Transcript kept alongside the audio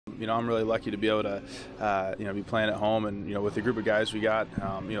I'm really lucky to be able to, be playing at home, and with the group of guys we got,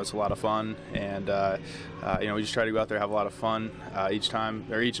 it's a lot of fun, and we just try to go out there, have a lot of fun each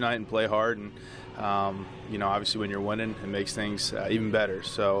night, and play hard, and obviously when you're winning, it makes things even better.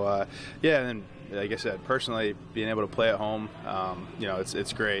 So and then, like I said, personally, being able to play at home,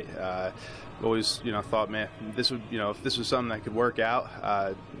 it's great. Always, thought, man, this would, if this was something that could work out,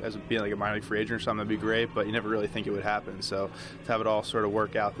 as being like a minor league free agent or something, that'd be great. But you never really think it would happen. So to have it all sort of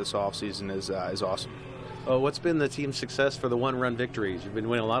work out this offseason is awesome. What's been the team's success for the one-run victories? You've been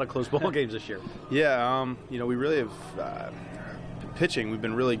winning a lot of close ball games this year. Yeah, we really have. Pitching, we've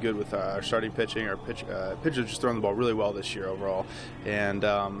been really good with our starting pitching. Our pitchers just throwing the ball really well this year overall, and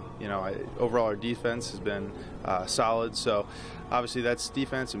overall our defense has been solid. So obviously that's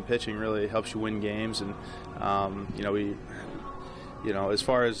defense and pitching really helps you win games, and as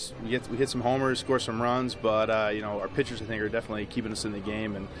far as we hit some homers, score some runs, but our pitchers I think are definitely keeping us in the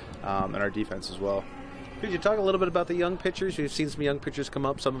game, and our defense as well. Could you talk a little bit about the young pitchers? You've seen some young pitchers come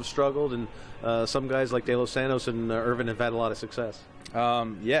up. Some have struggled, and some guys like De Los Santos and Irvin have had a lot of success.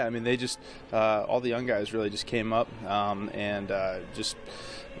 They just all the young guys really just came up and just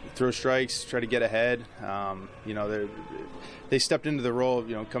throw strikes, try to get ahead. They stepped into the role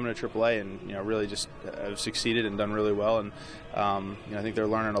of coming to Triple-A, and really just have succeeded and done really well. And I think they're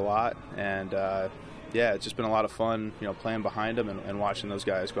learning a lot, and it's just been a lot of fun playing behind them and watching those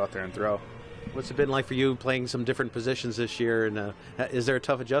guys go out there and throw. What's it been like for you playing some different positions this year? And is there a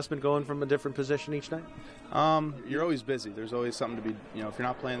tough adjustment going from a different position each night? You're always busy. There's always something to be, if you're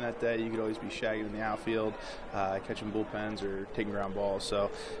not playing that day, you could always be shagging in the outfield, catching bullpens or taking ground balls.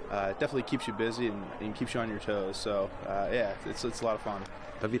 So it definitely keeps you busy and keeps you on your toes. So, it's a lot of fun.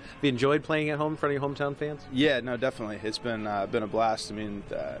 Have you enjoyed playing at home in front of your hometown fans? Yeah, no, definitely. It's been a blast. I mean,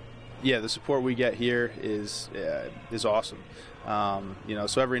 the support we get here is awesome.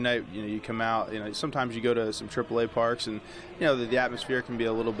 So every night, you come out, sometimes you go to some AAA parks, and, the atmosphere can be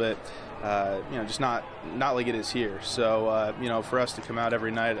a little bit, just not like it is here. So, for us to come out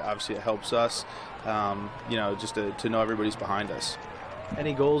every night, obviously it helps us, just to know everybody's behind us.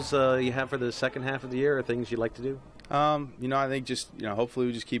 Any goals you have for the second half of the year, or things you'd like to do? I think just, hopefully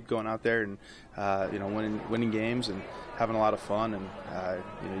we just keep going out there and, winning games and having a lot of fun. And,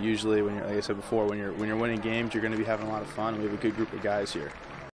 usually when you're, like I said before, when you're winning games, you're going to be having a lot of fun. We have a good group of guys here.